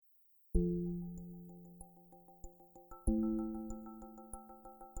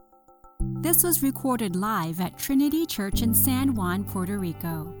This was recorded live at Trinity Church in San Juan, Puerto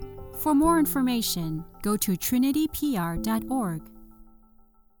Rico. For more information, go to trinitypr.org.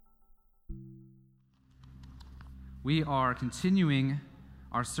 We are continuing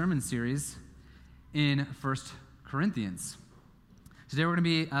our sermon series in 1 Corinthians. Today we're going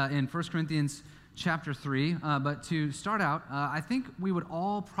to be in 1 Corinthians chapter 3, but to start out, I think we would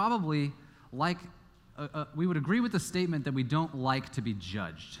all probably we would agree with the statement that we don't like to be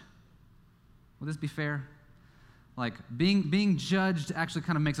judged. Would this be fair? Like, being judged actually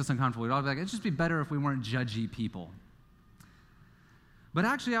kind of makes us uncomfortable. We'd all be like, it'd just be better if we weren't judgy people. But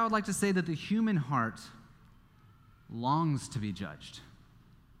actually, I would like to say that the human heart longs to be judged.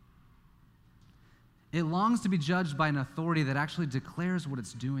 It longs to be judged by an authority that actually declares what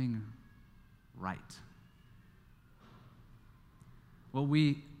it's doing right.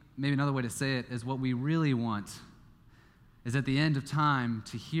 Maybe another way to say it is what we really want is at the end of time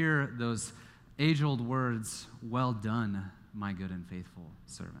to hear those age-old words, "Well done, my good and faithful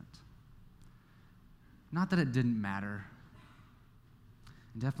servant." Not that it didn't matter,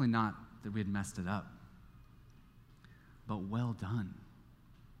 and definitely not that we had messed it up, but well done.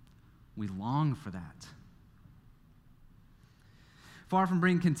 We long for that. Far from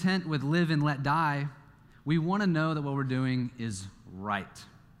being content with live and let die, we want to know that what we're doing is right.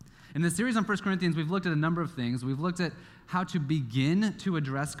 In this series on 1 Corinthians, we've looked at a number of things. We've looked at how to begin to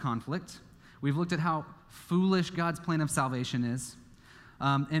address conflict. We've looked at how foolish God's plan of salvation is.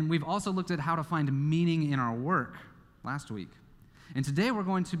 And we've also looked at how to find meaning in our work last week. And today we're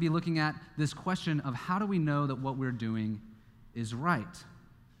going to be looking at this question of how do we know that what we're doing is right?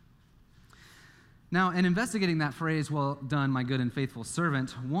 Now, in investigating that phrase, "well done, my good and faithful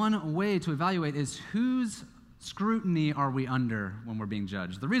servant," one way to evaluate is whose scrutiny are we under when we're being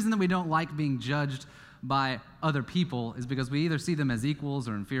judged? The reason that we don't like being judged by other people is because we either see them as equals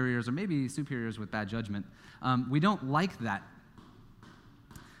or inferiors or maybe superiors with bad judgment. We don't like that.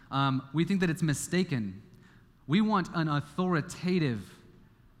 We think that it's mistaken. We want an authoritative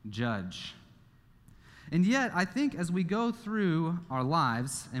judge. And yet, I think as we go through our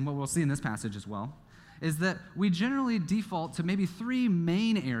lives, and what we'll see in this passage as well, is that we generally default to maybe three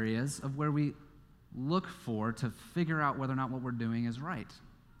main areas of where we look for to figure out whether or not what we're doing is right.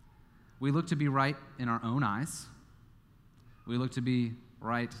 We look to be right in our own eyes. We look to be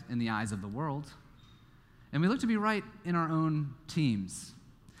right in the eyes of the world. And we look to be right in our own teams.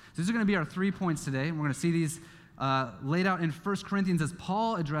 So these are going to be our 3 points today, and we're going to see these laid out in 1 Corinthians as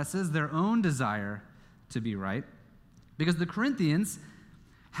Paul addresses their own desire to be right, because the Corinthians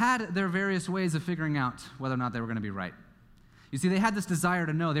had their various ways of figuring out whether or not they were going to be right. You see, they had this desire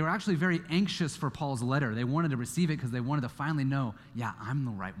to know. They were actually very anxious for Paul's letter. They wanted to receive it because they wanted to finally know, yeah, I'm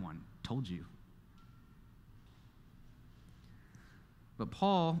the right one. Told you. But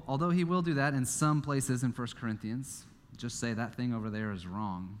Paul, although he will do that in some places in 1 Corinthians, just say that thing over there is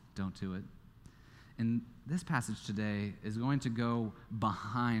wrong, don't do it. And this passage today is going to go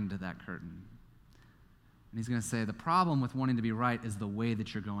behind that curtain. And he's going to say the problem with wanting to be right is the way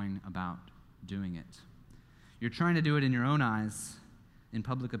that you're going about doing it. You're trying to do it in your own eyes, in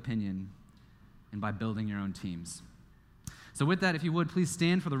public opinion, and by building your own teams. So with that, if you would, please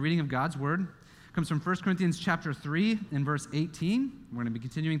stand for the reading of God's word. It comes from 1 Corinthians chapter 3 and verse 18. We're going to be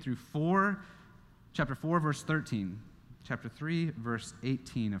continuing through chapter 4, verse 13. Chapter 3, verse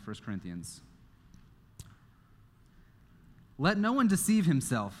 18 of 1 Corinthians. "Let no one deceive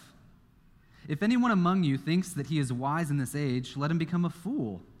himself. If anyone among you thinks that he is wise in this age, let him become a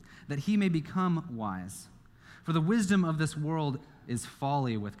fool, that he may become wise. For the wisdom of this world is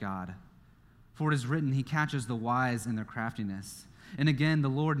folly with God. For it is written, he catches the wise in their craftiness. And again, the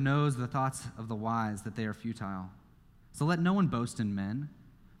Lord knows the thoughts of the wise, that they are futile. So let no one boast in men,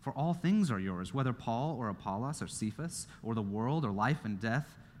 for all things are yours, whether Paul or Apollos or Cephas, or the world, or life and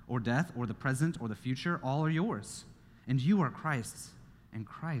death, or the present, or the future, all are yours. And you are Christ's, and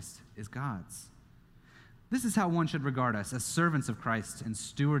Christ is God's. This is how one should regard us, as servants of Christ and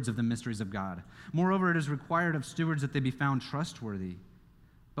stewards of the mysteries of God. Moreover, it is required of stewards that they be found trustworthy.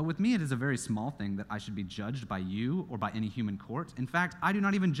 But with me it is a very small thing that I should be judged by you or by any human court. In fact, I do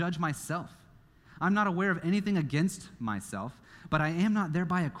not even judge myself. I'm not aware of anything against myself, but I am not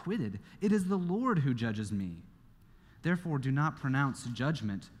thereby acquitted. It is the Lord who judges me. Therefore, do not pronounce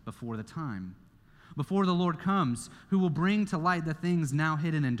judgment before the time. Before the Lord comes, who will bring to light the things now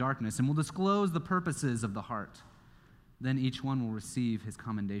hidden in darkness and will disclose the purposes of the heart. Then each one will receive his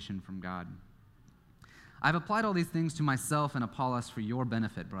commendation from God. I've applied all these things to myself and Apollos for your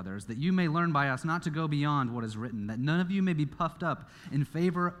benefit, brothers, that you may learn by us not to go beyond what is written, that none of you may be puffed up in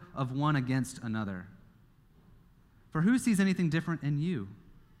favor of one against another. For who sees anything different in you?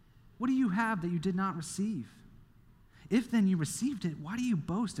 What do you have that you did not receive? If then you received it, why do you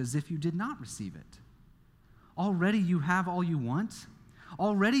boast as if you did not receive it? Already you have all you want.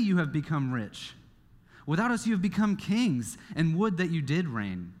 Already you have become rich. Without us you have become kings, and would that you did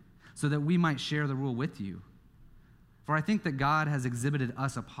reign, so that we might share the rule with you. For I think that God has exhibited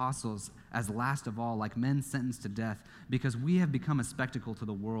us apostles as last of all, like men sentenced to death, because we have become a spectacle to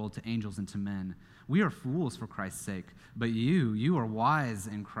the world, to angels, and to men. We are fools for Christ's sake, but you are wise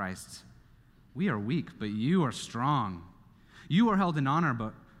in Christ. We are weak, but you are strong. You are held in honor,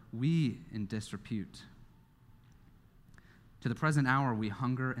 but we in disrepute. To the present hour we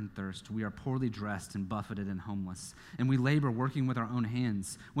hunger and thirst. We are poorly dressed and buffeted and homeless. And we labor, working with our own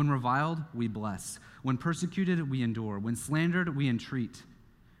hands. When reviled, we bless. When persecuted, we endure. When slandered, we entreat.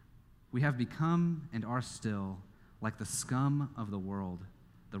 We have become and are still like the scum of the world,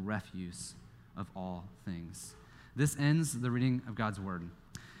 the refuse of all things. This ends the reading of God's word.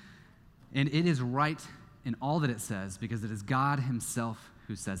 And it is right in all that it says, because it is God himself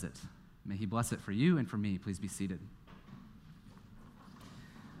who says it. May he bless it for you and for me. Please be seated.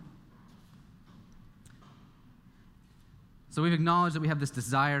 So we've acknowledged that we have this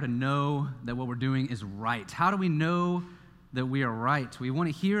desire to know that what we're doing is right. How do we know that we are right? We want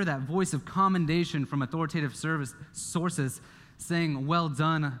to hear that voice of commendation from authoritative sources saying, "Well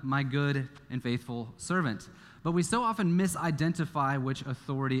done, my good and faithful servant." But we so often misidentify which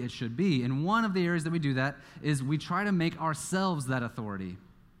authority it should be. And one of the areas that we do that is we try to make ourselves that authority.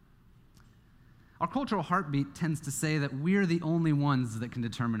 Our cultural heartbeat tends to say that we're the only ones that can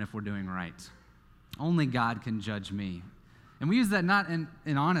determine if we're doing right. Only God can judge me. And we use that not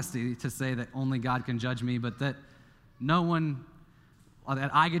in honesty to say that only God can judge me, but that that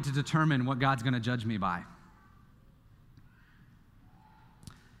I get to determine what God's going to judge me by.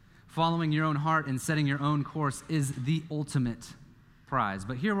 Following your own heart and setting your own course is the ultimate prize.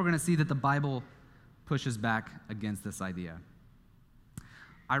 But here we're going to see that the Bible pushes back against this idea.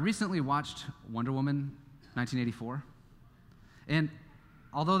 I recently watched Wonder Woman 1984. And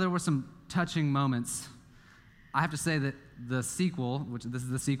although there were some touching moments, I have to say that the sequel, which this is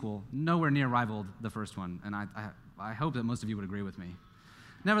the sequel, nowhere near rivaled the first one, and I hope that most of you would agree with me.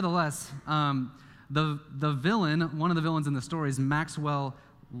 Nevertheless, the villain, one of the villains in the story is Maxwell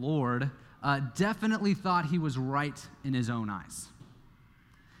Lord, definitely thought he was right in his own eyes.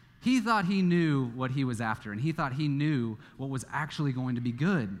 He thought he knew what he was after, and he thought he knew what was actually going to be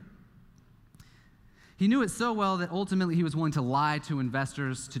good. He knew it so well that ultimately he was willing to lie to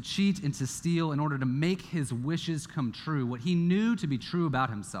investors, to cheat and to steal in order to make his wishes come true, what he knew to be true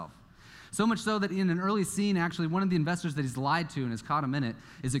about himself. So much so that in an early scene, actually, one of the investors that he's lied to and has caught him in it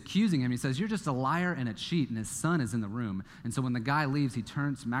is accusing him. He says, "You're just a liar and a cheat," and his son is in the room. And so when the guy leaves, he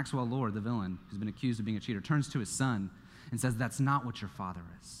turns, Maxwell Lord, the villain, who's been accused of being a cheater, turns to his son and says, "That's not what your father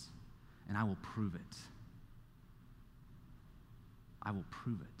is, and I will prove it. I will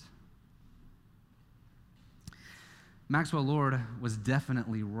prove it." Maxwell Lord was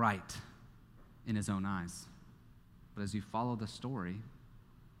definitely right in his own eyes. But as you follow the story,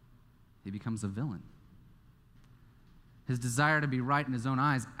 he becomes a villain. His desire to be right in his own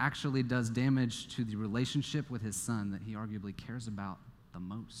eyes actually does damage to the relationship with his son that he arguably cares about the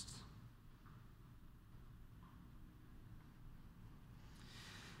most.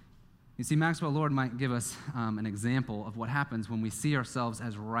 You see, Maxwell Lord might give us an example of what happens when we see ourselves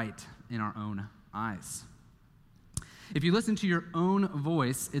as right in our own eyes. If you listen to your own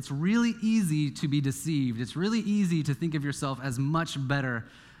voice, it's really easy to be deceived. It's really easy to think of yourself as much better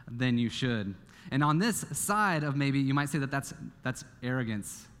than you should. And on this side of maybe, you might say that that's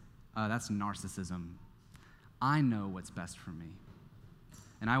arrogance. That's narcissism. I know what's best for me,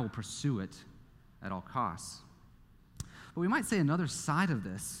 and I will pursue it at all costs. But we might say another side of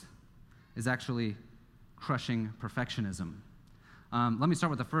this is actually crushing perfectionism. Let me start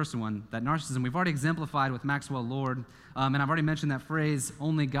with the first one, that narcissism. We've already exemplified with Maxwell Lord, and I've already mentioned that phrase,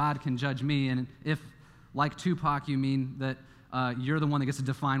 "Only God can judge me." And if, like Tupac, you mean that you're the one that gets to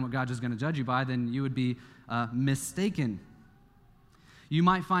define what God is going to judge you by, then you would be mistaken. You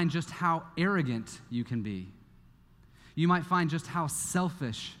might find just how arrogant you can be. You might find just how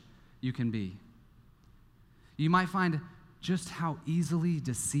selfish you can be. You might find just how easily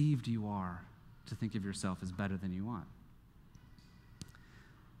deceived you are to think of yourself as better than you are.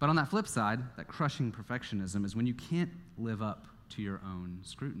 But on that flip side, that crushing perfectionism is when you can't live up to your own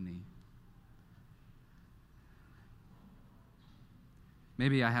scrutiny.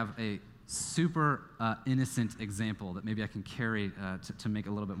 Maybe I have a super innocent example that maybe I can carry to make it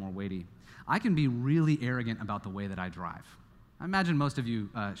a little bit more weighty. I can be really arrogant about the way that I drive. I imagine most of you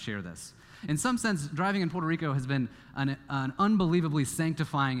share this. In some sense, driving in Puerto Rico has been an unbelievably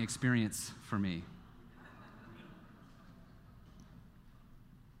sanctifying experience for me.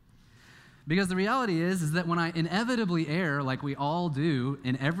 Because the reality is that when I inevitably err, like we all do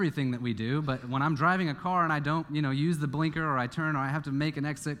in everything that we do, but when I'm driving a car and I don't, use the blinker, or I turn, or I have to make an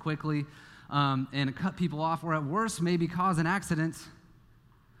exit quickly and cut people off, or at worst maybe cause an accident,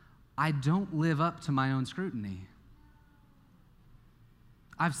 I don't live up to my own scrutiny.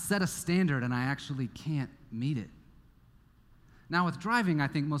 I've set a standard and I actually can't meet it. Now with driving, I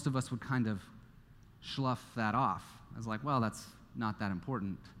think most of us would kind of slough that off. I was like, well, that's not that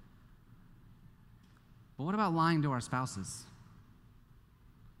important. But what about lying to our spouses?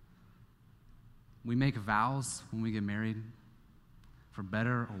 We make vows when we get married, for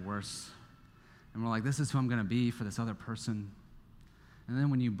better or worse. And we're like, this is who I'm going to be for this other person. And then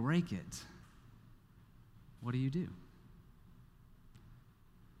when you break it, what do?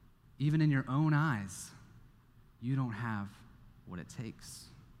 Even in your own eyes, you don't have what it takes.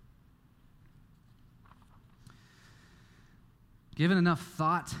 Given enough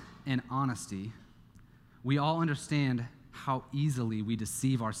thought and honesty, we all understand how easily we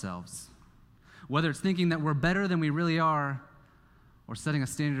deceive ourselves. Whether it's thinking that we're better than we really are, or setting a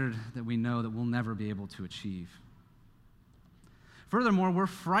standard that we know that we'll never be able to achieve. Furthermore, we're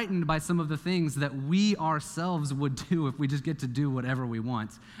frightened by some of the things that we ourselves would do if we just get to do whatever we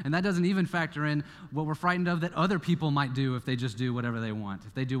want. And that doesn't even factor in what we're frightened of that other people might do if they just do whatever they want,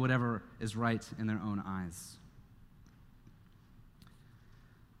 if they do whatever is right in their own eyes.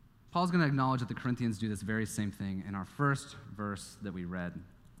 Paul's going to acknowledge that the Corinthians do this very same thing in our first verse that we read.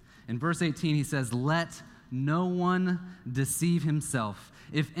 In verse 18, he says, "Let no one deceive himself.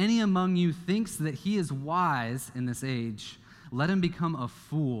 If any among you thinks that he is wise in this age, let him become a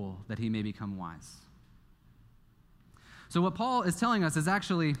fool that he may become wise." So what Paul is telling us is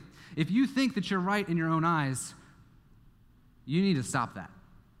actually, if you think that you're right in your own eyes, you need to stop that.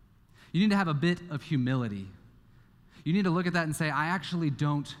 You need to have a bit of humility. You need to look at that and say, I actually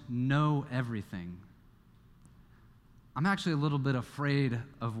don't know everything. I'm actually a little bit afraid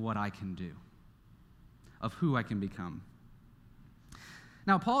of what I can do, of who I can become.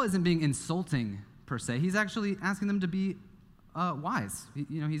 Now, Paul isn't being insulting per se. He's actually asking them to be wise.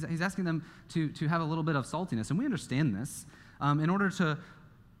 He's asking them to have a little bit of saltiness, and we understand this. In order to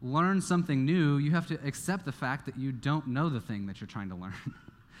learn something new, you have to accept the fact that you don't know the thing that you're trying to learn.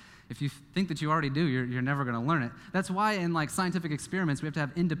 If you think that you already do, you're never going to learn it. That's why in scientific experiments, we have to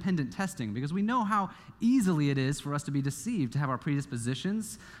have independent testing, because we know how easily it is for us to be deceived, to have our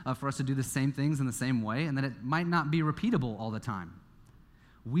predispositions, for us to do the same things in the same way, and that it might not be repeatable all the time.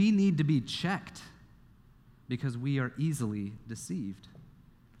 We need to be checked because we are easily deceived.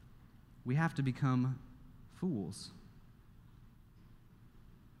 We have to become fools.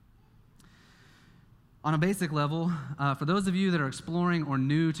 On a basic level, for those of you that are exploring or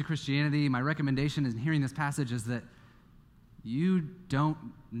new to Christianity, my recommendation in hearing this passage is that you don't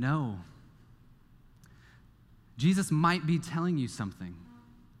know. Jesus might be telling you something.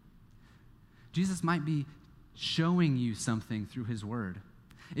 Jesus might be showing you something through his word.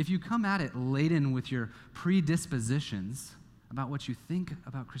 If you come at it laden with your predispositions about what you think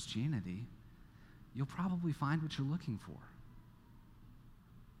about Christianity, you'll probably find what you're looking for.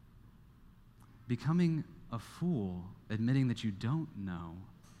 Becoming a fool, admitting that you don't know,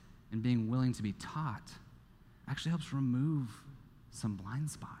 and being willing to be taught actually helps remove some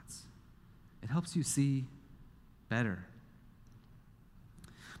blind spots. It helps you see better.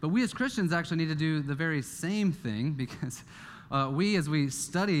 But we as Christians actually need to do the very same thing, because we, as we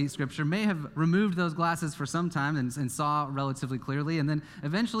study Scripture, may have removed those glasses for some time and saw relatively clearly, and then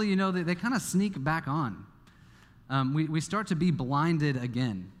eventually, they kind of sneak back on. We start to be blinded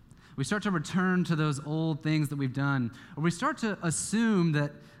again. We start to return to those old things that we've done, or we start to assume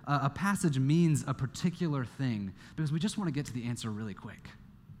that a passage means a particular thing because we just want to get to the answer really quick.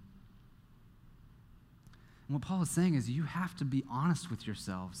 And what Paul is saying is you have to be honest with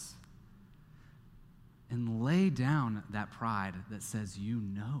yourselves and lay down that pride that says you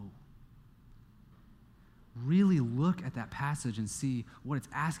know. Really look at that passage and see what it's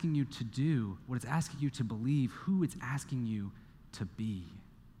asking you to do, what it's asking you to believe, who it's asking you to be.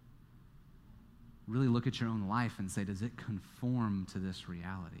 Really look at your own life and say, does it conform to this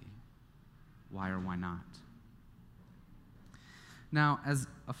reality? Why or why not? Now, as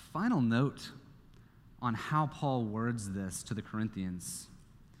a final note on how Paul words this to the Corinthians,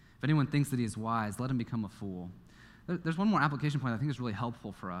 if anyone thinks that he is wise, let him become a fool. There's one more application point I think is really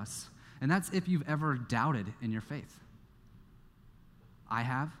helpful for us, and that's if you've ever doubted in your faith. I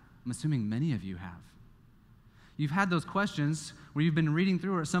have. I'm assuming many of you have. you've had those questions where you've been reading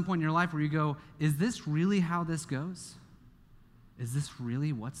through, or at some point in your life where you go, is this really how this goes? Is this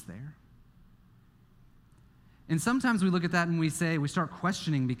really what's there? And sometimes we look at that and we start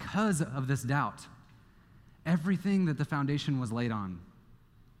questioning because of this doubt everything that the foundation was laid on.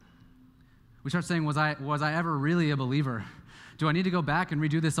 We start saying, was I ever really a believer? Do I need to go back and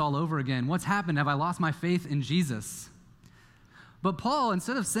redo this all over again? What's happened? Have I lost my faith in Jesus? But Paul,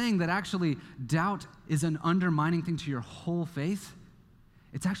 instead of saying that actually doubt is an undermining thing to your whole faith,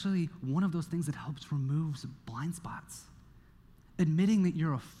 it's actually one of those things that helps remove blind spots. Admitting that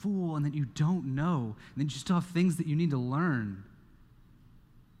you're a fool and that you don't know, and that you still have things that you need to learn,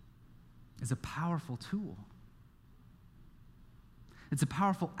 is a powerful tool. It's a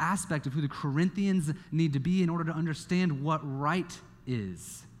powerful aspect of who the Corinthians need to be in order to understand what right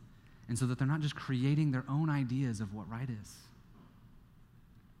is, and so that they're not just creating their own ideas of what right is.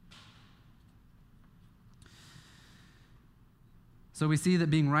 So we see that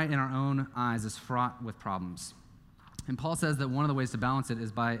being right in our own eyes is fraught with problems. And Paul says that one of the ways to balance it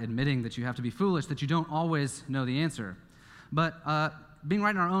is by admitting that you have to be foolish, that you don't always know the answer. But being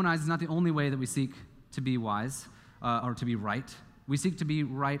right in our own eyes is not the only way that we seek to be wise or to be right. We seek to be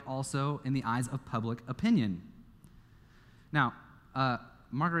right also in the eyes of public opinion. Now,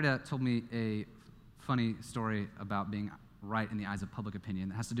 Margarita told me a funny story about being right in the eyes of public opinion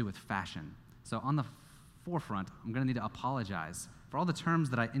that has to do with fashion. So on the forefront, I'm going to need to apologize for all the terms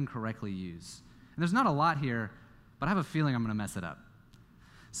that I incorrectly use. And there's not a lot here, but I have a feeling I'm going to mess it up.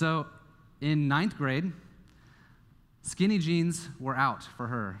 So in 9th grade, skinny jeans were out for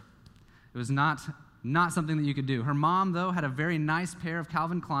her. It was not something that you could do. Her mom, though, had a very nice pair of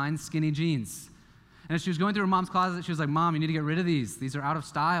Calvin Klein skinny jeans. And as she was going through her mom's closet, she was like, "Mom, you need to get rid of these. These are out of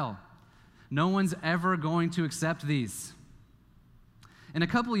style. No one's ever going to accept these." And a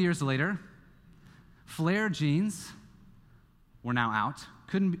couple of years later, flare jeans were now out.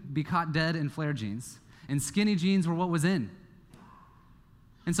 Couldn't be caught dead in flare jeans. And skinny jeans were what was in.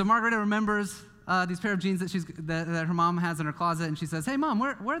 And so Margarita remembers these pair of jeans that her mom has in her closet, and she says, "Hey, Mom,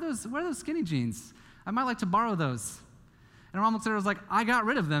 where are those skinny jeans? I might like to borrow those." And her mom looks at her and was like, "I got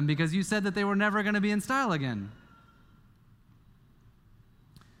rid of them because you said that they were never going to be in style again."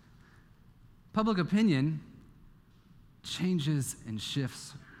 Public opinion changes and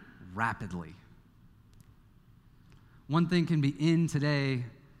shifts rapidly. One thing can be in today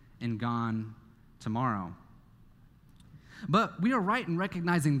and gone tomorrow. But we are right in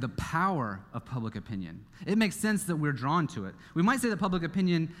recognizing the power of public opinion. It makes sense that we're drawn to it. We might say that public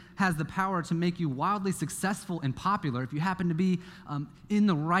opinion has the power to make you wildly successful and popular if you happen to be in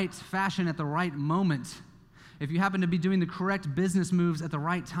the right fashion at the right moment, if you happen to be doing the correct business moves at the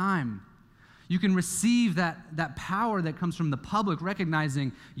right time. You can receive that power that comes from the public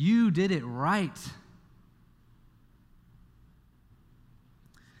recognizing you did it right.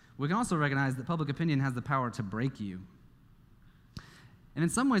 We can also recognize that public opinion has the power to break you. And in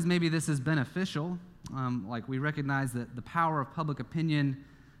some ways, maybe this is beneficial. Like we recognize that the power of public opinion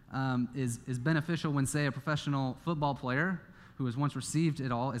is beneficial when, say, a professional football player who has once received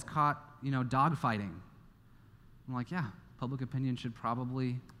it all is caught, dogfighting. I'm like, yeah, public opinion should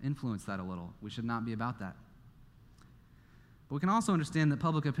probably influence that a little. We should not be about that. But we can also understand that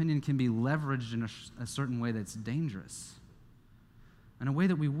public opinion can be leveraged in a certain way that's dangerous, in a way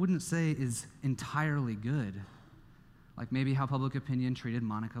that we wouldn't say is entirely good. Like maybe how public opinion treated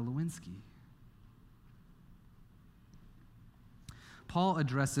Monica Lewinsky. Paul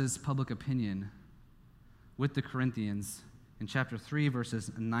addresses public opinion with the Corinthians in chapter 3,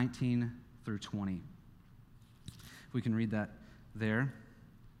 verses 19 through 20. If we can read that there.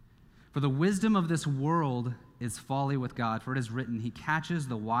 "For the wisdom of this world is folly with God, for it is written, He catches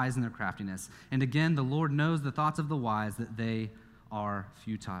the wise in their craftiness. And again, the Lord knows the thoughts of the wise, that they are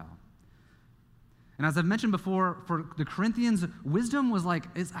futile." And as I've mentioned before, for the Corinthians, wisdom was like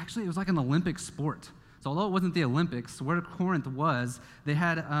an Olympic sport. So although it wasn't the Olympics, where Corinth was, they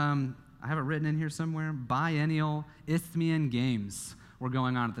had, I have it written in here somewhere, biennial Isthmian Games were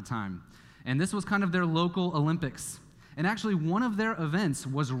going on at the time. And this was kind of their local Olympics. And actually one of their events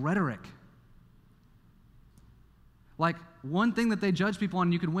was rhetoric. Like one thing that they judged people on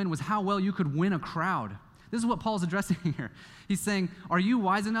and you could win was how well you could win a crowd. This is what Paul's addressing here. He's saying, are you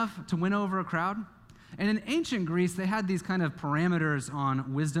wise enough to win over a crowd? And in ancient Greece, they had these kind of parameters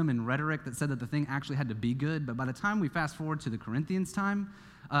on wisdom and rhetoric that said that the thing actually had to be good. But by the time we fast forward to the Corinthians' time,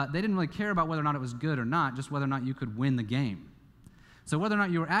 they didn't really care about whether or not it was good or not, just whether or not you could win the game. So whether or not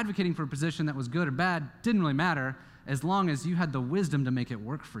you were advocating for a position that was good or bad didn't really matter as long as you had the wisdom to make it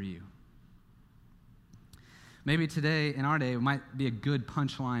work for you. Maybe today, in our day, it might be a good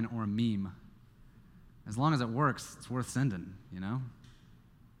punchline or a meme. As long as it works, it's worth sending,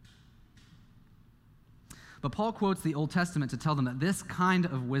 But Paul quotes the Old Testament to tell them that this kind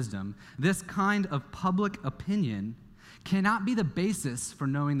of wisdom, this kind of public opinion, cannot be the basis for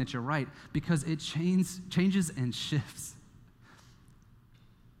knowing that you're right because it changes and shifts.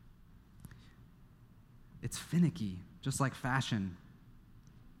 It's finicky, just like fashion.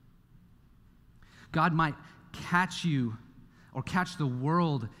 God might catch you or catch the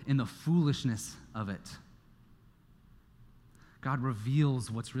world in the foolishness of it. God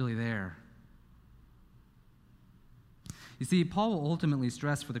reveals what's really there. You see, Paul will ultimately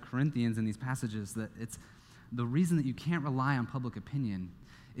stress for the Corinthians in these passages that it's the reason that you can't rely on public opinion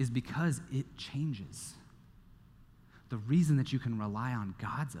is because it changes. The reason that you can rely on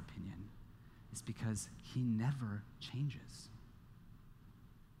God's opinion is because he never changes.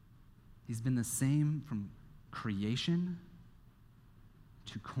 He's been the same from creation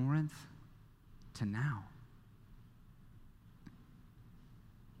to Corinth to now.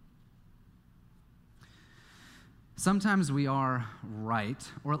 Sometimes we are right,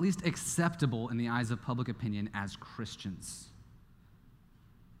 or at least acceptable in the eyes of public opinion as Christians.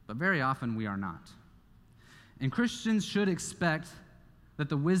 But very often we are not. And Christians should expect that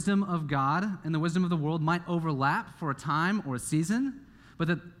the wisdom of God and the wisdom of the world might overlap for a time or a season, but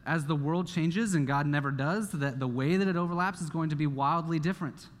that as the world changes, and God never does, that the way that it overlaps is going to be wildly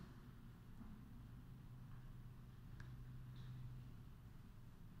different.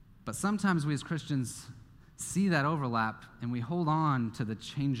 But sometimes we as Christians see that overlap and we hold on to the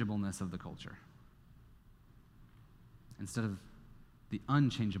changeableness of the culture instead of the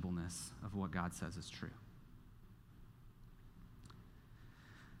unchangeableness of what God says is true.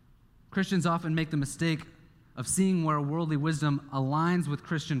 Christians often make the mistake of seeing where worldly wisdom aligns with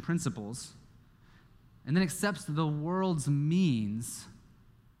Christian principles and then accepts the world's means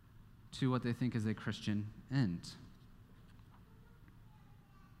to what they think is a Christian end.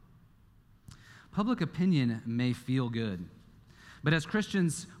 Public opinion may feel good, but as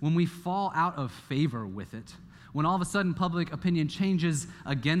Christians, when we fall out of favor with it, when all of a sudden public opinion changes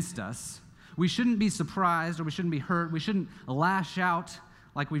against us, we shouldn't be surprised or we shouldn't be hurt. We shouldn't lash out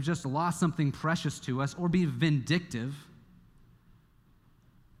like we've just lost something precious to us or be vindictive.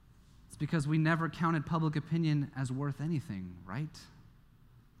 It's because we never counted public opinion as worth anything, right?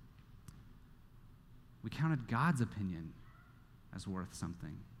 We counted God's opinion as worth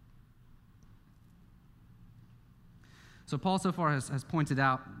something. So Paul so far has pointed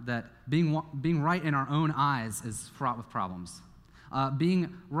out that being right in our own eyes is fraught with problems.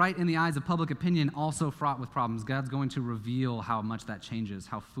 Being right in the eyes of public opinion also fraught with problems. God's going to reveal how much that changes,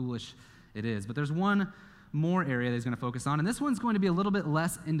 how foolish it is. But there's one more area that he's going to focus on, and this one's going to be a little bit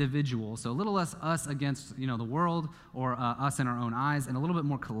less individual, so a little less us against the world or us in our own eyes, and a little bit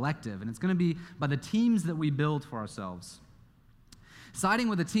more collective. And it's going to be by the teams that we build for ourselves. Siding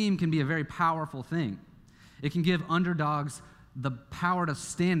with a team can be a very powerful thing. It can give underdogs the power to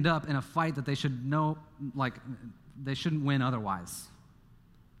stand up in a fight that they should know, they shouldn't win otherwise.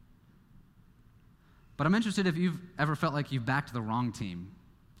 But I'm interested if you've ever felt like you've backed the wrong team.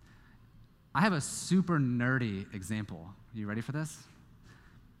 I have a super nerdy example. Are you ready for this?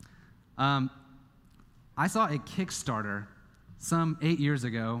 I saw a Kickstarter some 8 years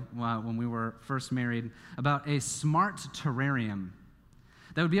ago when we were first married about a smart terrarium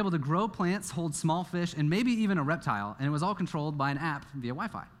that would be able to grow plants, hold small fish, and maybe even a reptile, and it was all controlled by an app via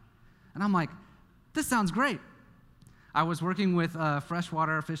Wi-Fi. And I'm like, this sounds great. I was working with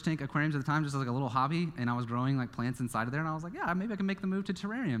freshwater fish tank aquariums at the time, just as a little hobby, and I was growing plants inside of there, and I was like, yeah, maybe I can make the move to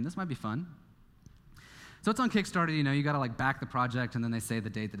terrarium. This might be fun. So it's on Kickstarter, you got to back the project, and then they say the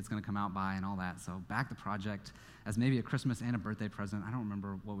date that it's going to come out by and all that. So back the project as maybe a Christmas and a birthday present. I don't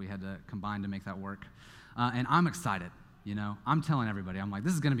remember what we had to combine to make that work. And I'm excited. I'm telling everybody, I'm like,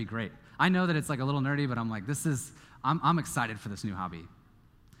 this is going to be great. I know that it's a little nerdy, but I'm like, I'm excited for this new hobby.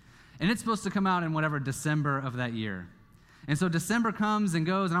 And it's supposed to come out in December of that year. And so December comes and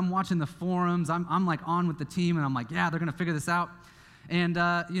goes, and I'm watching the forums. I'm on with the team, and I'm like, yeah, they're going to figure this out. And,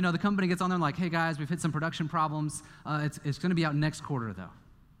 the company gets on there and hey, guys, we've hit some production problems. It's going to be out next quarter, though.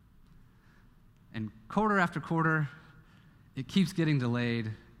 And quarter after quarter, it keeps getting delayed.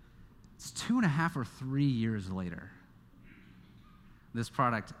 It's 2.5 or 3 years later. This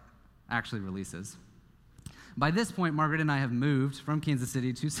product actually releases. By this point, Margaret and I have moved from Kansas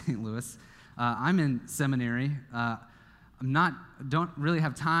City to St. Louis. I'm in seminary. Don't really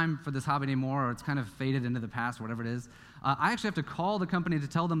have time for this hobby anymore, or it's kind of faded into the past, or whatever it is. I actually have to call the company to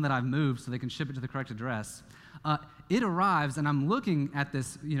tell them that I've moved so they can ship it to the correct address. It arrives, and I'm looking at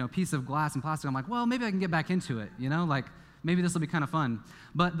this, piece of glass and plastic. I'm like, well, maybe I can get back into it, maybe this will be kind of fun.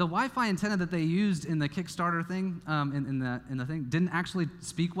 But the Wi-Fi antenna that they used in the Kickstarter thing, in the thing, didn't actually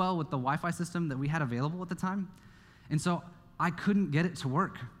speak well with the Wi-Fi system that we had available at the time. And so I couldn't get it to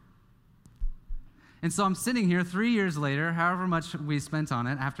work. And so I'm sitting here 3 years later, however much we spent on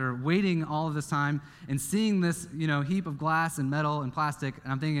it, after waiting all of this time and seeing this, heap of glass and metal and plastic,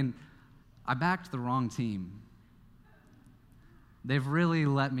 and I'm thinking, I backed the wrong team. They've really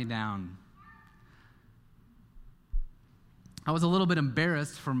let me down. I was a little bit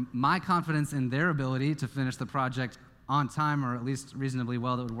embarrassed for my confidence in their ability to finish the project on time, or at least reasonably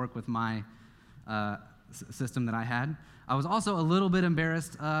well, that would work with my system that I had. I was also a little bit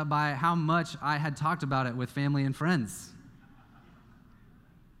embarrassed by how much I had talked about it with family and friends.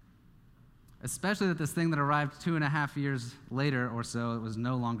 Especially that this thing that arrived 2.5 years later or so, it was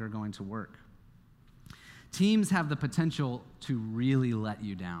no longer going to work. Teams have the potential to really let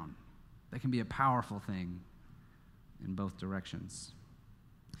you down. They can be a powerful thing in both directions.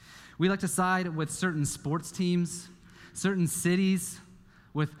 We like to side with certain sports teams, certain cities,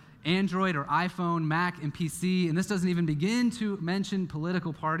 with Android or iPhone, Mac, and PC, and this doesn't even begin to mention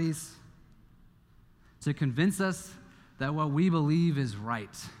political parties, to convince us that what we believe is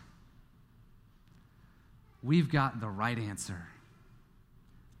right. We've got the right answer.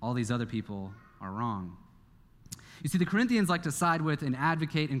 All these other people are wrong. You see, the Corinthians like to side with and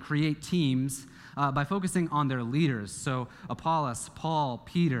advocate and create teams by focusing on their leaders. So Apollos, Paul,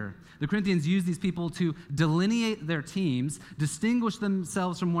 Peter. The Corinthians use these people to delineate their teams, distinguish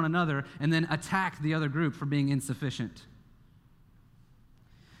themselves from one another, and then attack the other group for being insufficient.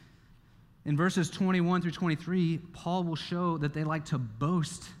 In verses 21 through 23, Paul will show that they like to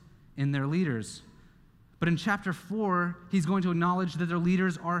boast in their leaders. But in chapter 4, he's going to acknowledge that their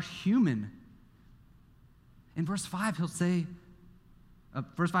leaders are human. In verse 5, he'll say,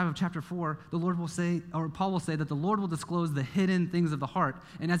 verse 5 of chapter 4, Paul will say that the Lord will disclose the hidden things of the heart.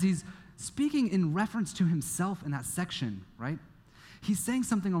 And as he's speaking in reference to himself in that section, right, he's saying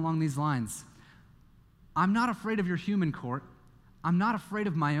something along these lines. I'm not afraid of your human court. I'm not afraid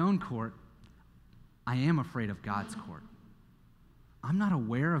of my own court. I am afraid of God's court. I'm not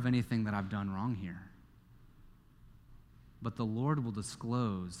aware of anything that I've done wrong here. But the Lord will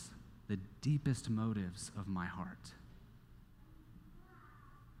disclose the deepest motives of my heart.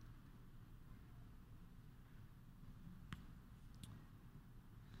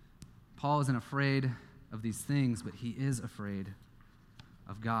 Paul isn't afraid of these things, but he is afraid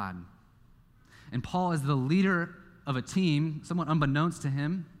of God. And Paul is the leader of a team, somewhat unbeknownst to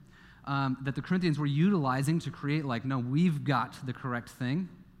him, that the Corinthians were utilizing to create, no, we've got the correct thing,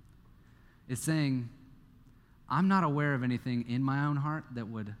 is saying, I'm not aware of anything in my own heart that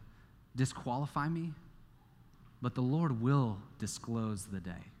would disqualify me, but the Lord will disclose the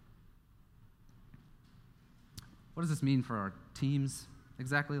day. What does this mean for our teams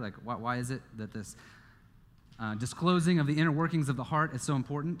exactly? Why is it that this disclosing of the inner workings of the heart is so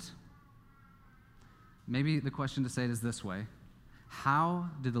important? Maybe the question to say it is this way: how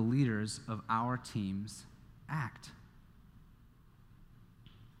do the leaders of our teams act?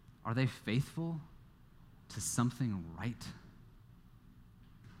 Are they faithful to something right?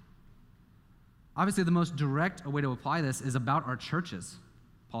 Obviously, the most direct way to apply this is about our churches.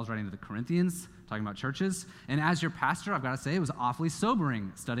 Paul's writing to the Corinthians, talking about churches. And as your pastor, I've got to say, it was awfully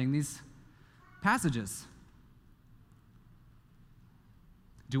sobering studying these passages.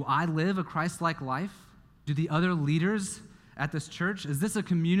 Do I live a Christ-like life? Do the other leaders at this church, is this a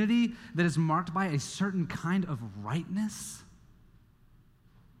community that is marked by a certain kind of rightness?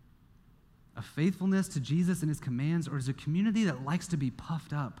 A faithfulness to Jesus and his commands? Or is it a community that likes to be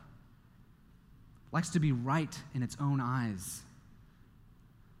puffed up? Likes to be right in its own eyes?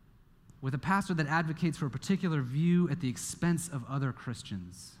 With a pastor that advocates for a particular view at the expense of other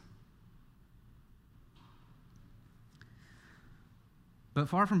Christians? But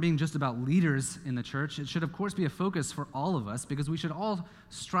far from being just about leaders in the church, it should, of course, be a focus for all of us, because we should all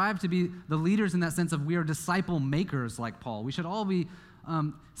strive to be the leaders in that sense of we are disciple makers like Paul. We should all be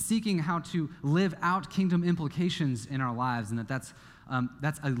seeking how to live out kingdom implications in our lives, and that's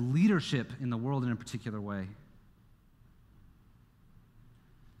a leadership in the world in a particular way.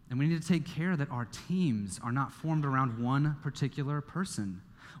 And we need to take care that our teams are not formed around one particular person,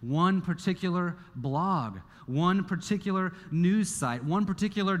 one particular blog, one particular news site, one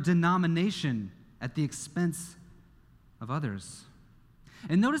particular denomination at the expense of others.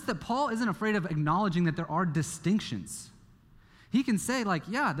 And notice that Paul isn't afraid of acknowledging that there are distinctions. He can say,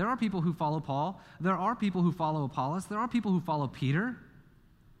 yeah, there are people who follow Paul, there are people who follow Apollos, there are people who follow Peter,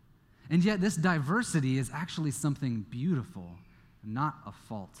 and yet this diversity is actually something beautiful, not a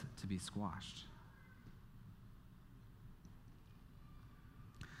fault to be squashed.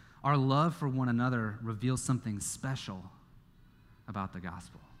 Our love for one another reveals something special about the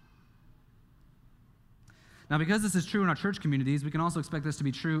gospel. Now, because this is true in our church communities, we can also expect this to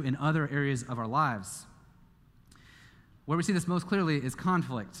be true in other areas of our lives. Where we see this most clearly is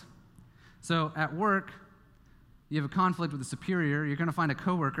conflict. So at work, you have a conflict with a superior, you're going to find a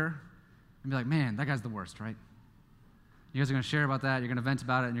coworker and be like, man, that guy's the worst, right? You guys are going to share about that, you're going to vent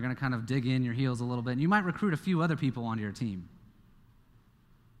about it, and you're going to kind of dig in your heels a little bit. And you might recruit a few other people onto your team.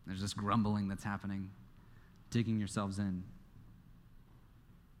 There's this grumbling that's happening, digging yourselves in.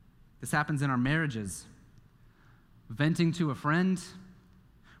 This happens in our marriages. Venting to a friend,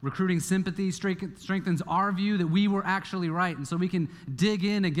 recruiting sympathy strengthens our view that we were actually right, and so we can dig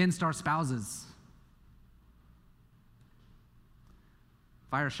in against our spouses.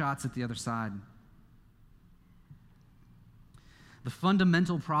 Fire shots at the other side. The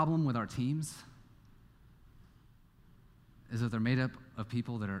fundamental problem with our teams is that they're made up of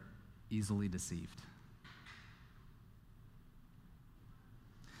people that are easily deceived.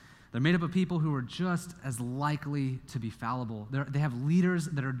 They're made up of people who are just as likely to be fallible. They have leaders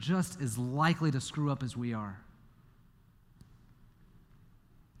that are just as likely to screw up as we are.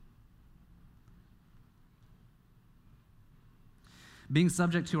 Being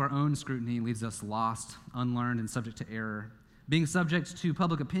subject to our own scrutiny leaves us lost, unlearned, and subject to error. Being subject to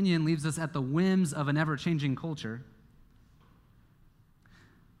public opinion leaves us at the whims of an ever-changing culture.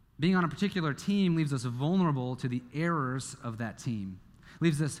 Being on a particular team leaves us vulnerable to the errors of that team,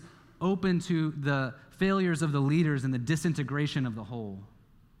 leaves us open to the failures of the leaders and the disintegration of the whole.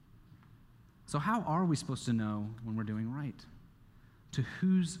 So how are we supposed to know when we're doing right? To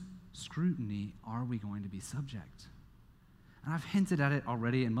whose scrutiny are we going to be subject? And I've hinted at it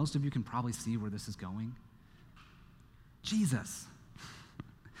already, and most of you can probably see where this is going. Jesus.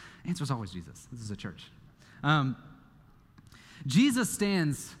 Answer is always Jesus. This is a church. Jesus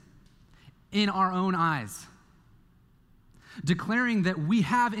stands in our own eyes, declaring that we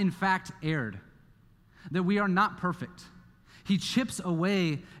have in fact erred, that we are not perfect. He chips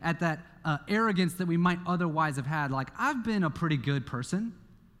away at that arrogance that we might otherwise have had, like, I've been a pretty good person.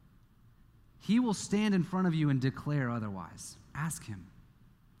 He will stand in front of you and declare otherwise. Ask him.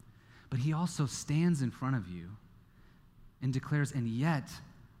 But he also stands in front of you and declares, and yet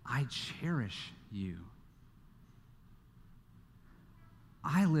I cherish you.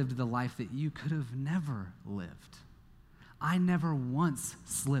 I lived the life that you could have never lived. I never once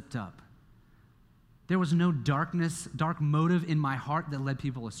slipped up. There was no dark motive in my heart that led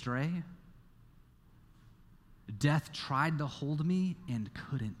people astray. Death tried to hold me and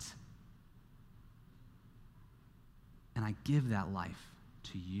couldn't. And I give that life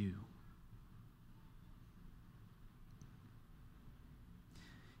to you.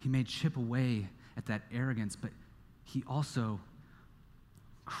 He may chip away at that arrogance, but he also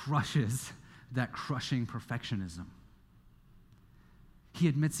crushes that crushing perfectionism. He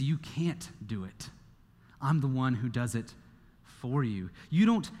admits you can't do it. I'm the one who does it for you. You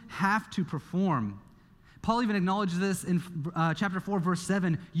don't have to perform. Paul even acknowledges this in chapter 4, verse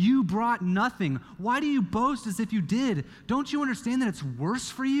 7. You brought nothing. Why do you boast as if you did? Don't you understand that it's worse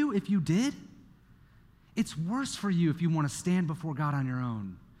for you if you did? It's worse for you if you want to stand before God on your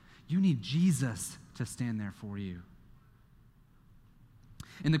own. You need Jesus to stand there for you.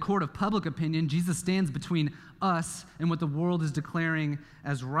 In the court of public opinion, Jesus stands between us and what the world is declaring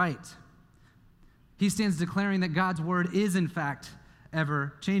as right. He stands declaring that God's word is, in fact,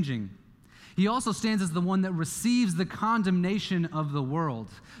 ever changing. He also stands as the one that receives the condemnation of the world,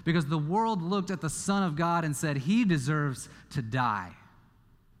 because the world looked at the Son of God and said, he deserves to die.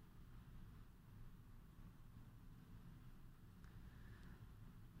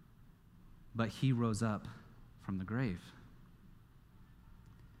 But he rose up from the grave.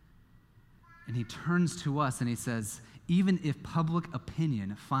 And he turns to us and he says, even if public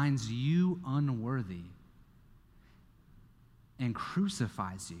opinion finds you unworthy and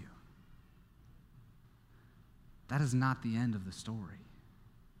crucifies you, that is not the end of the story.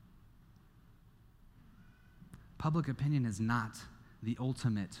 Public opinion is not the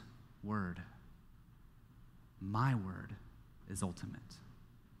ultimate word. My word is ultimate.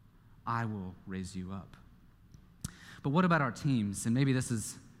 I will raise you up. But what about our teams? And maybe this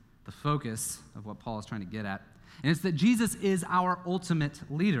is the focus of what Paul is trying to get at. And it's that Jesus is our ultimate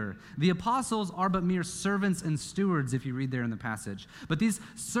leader. The apostles are but mere servants and stewards, if you read there in the passage. But these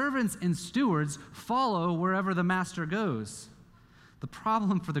servants and stewards follow wherever the master goes. The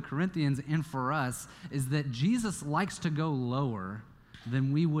problem for the Corinthians and for us is that Jesus likes to go lower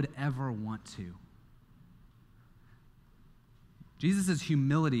than we would ever want to. Jesus'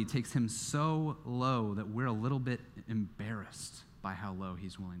 humility takes him so low that we're a little bit embarrassed by how low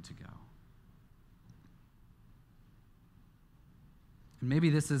he's willing to go. And maybe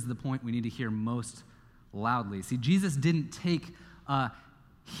this is the point we need to hear most loudly. See, Jesus didn't take a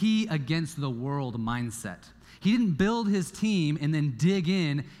he against the world mindset. He didn't build his team and then dig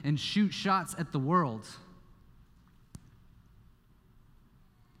in and shoot shots at the world.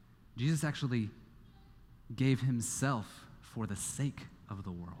 Jesus actually gave himself for the sake of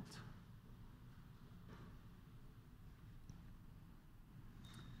the world.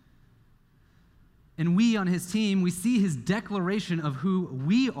 And we on his team, we see his declaration of who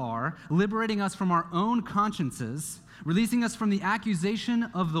we are, liberating us from our own consciences, releasing us from the accusation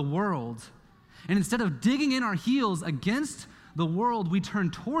of the world. And instead of digging in our heels against the world, we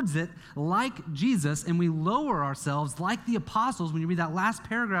turn towards it like Jesus, and we lower ourselves like the apostles when you read that last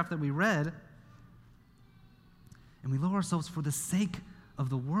paragraph that we read. And we lower ourselves for the sake of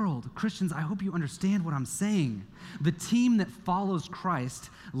the world. Christians, I hope you understand what I'm saying. The team that follows Christ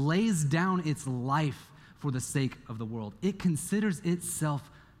lays down its life for the sake of the world. It considers itself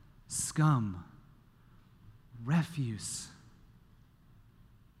scum, refuse.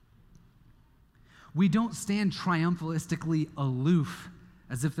 We don't stand triumphalistically aloof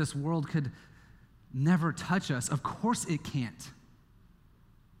as if this world could never touch us. Of course it can't.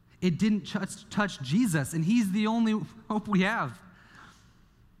 It didn't touch Jesus, and he's the only hope we have.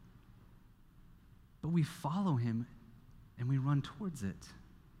 But we follow him, and we run towards it.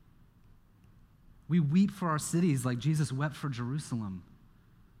 We weep for our cities like Jesus wept for Jerusalem.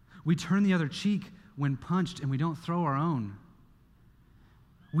 We turn the other cheek when punched, and we don't throw our own.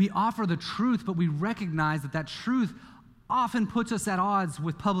 We offer the truth, but we recognize that truth often puts us at odds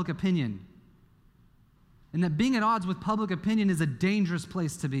with public opinion. And that being at odds with public opinion is a dangerous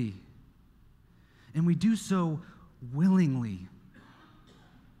place to be. And we do so willingly.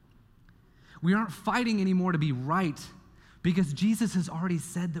 We aren't fighting anymore to be right because Jesus has already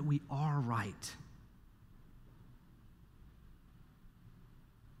said that we are right.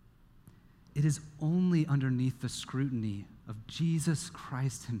 It is only underneath the scrutiny of Jesus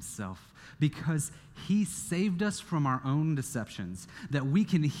Christ himself, because he saved us from our own deceptions, that we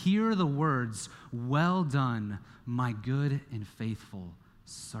can hear the words, "Well done, my good and faithful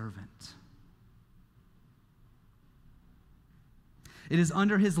servant." It is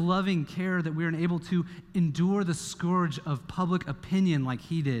under his loving care that we are able to endure the scourge of public opinion like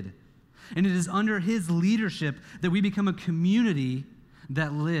he did. And it is under his leadership that we become a community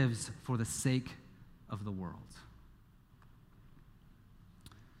that lives for the sake of the world.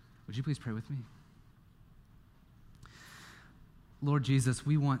 Would you please pray with me? Lord Jesus,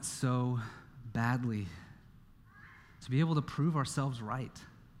 we want so badly to be able to prove ourselves right.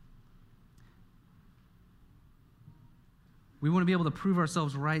 We want to be able to prove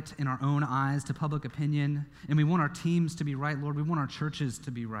ourselves right in our own eyes to public opinion, and we want our teams to be right, Lord. We want our churches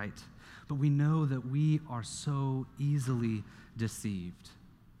to be right. But we know that we are so easily deceived.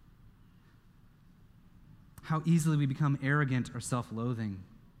 How easily we become arrogant or self-loathing.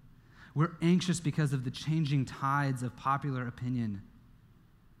 We're anxious because of the changing tides of popular opinion.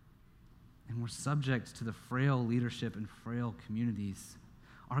 And we're subject to the frail leadership and frail communities.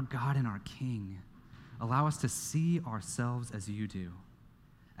 Our God and our King, allow us to see ourselves as you do,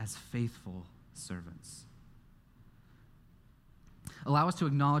 as faithful servants. Allow us to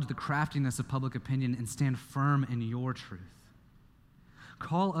acknowledge the craftiness of public opinion and stand firm in your truth.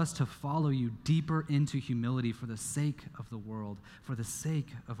 Call us to follow you deeper into humility for the sake of the world, for the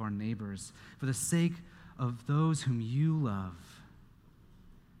sake of our neighbors, for the sake of those whom you love.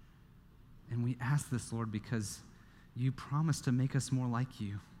 And we ask this, Lord, because you promise to make us more like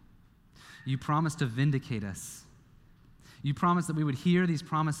you. You promise to vindicate us. You promise that we would hear these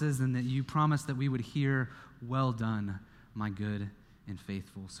promises, and that you promise that we would hear, "Well done, my good and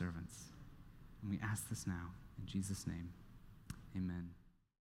faithful servants." And we ask this now in Jesus' name. Amen.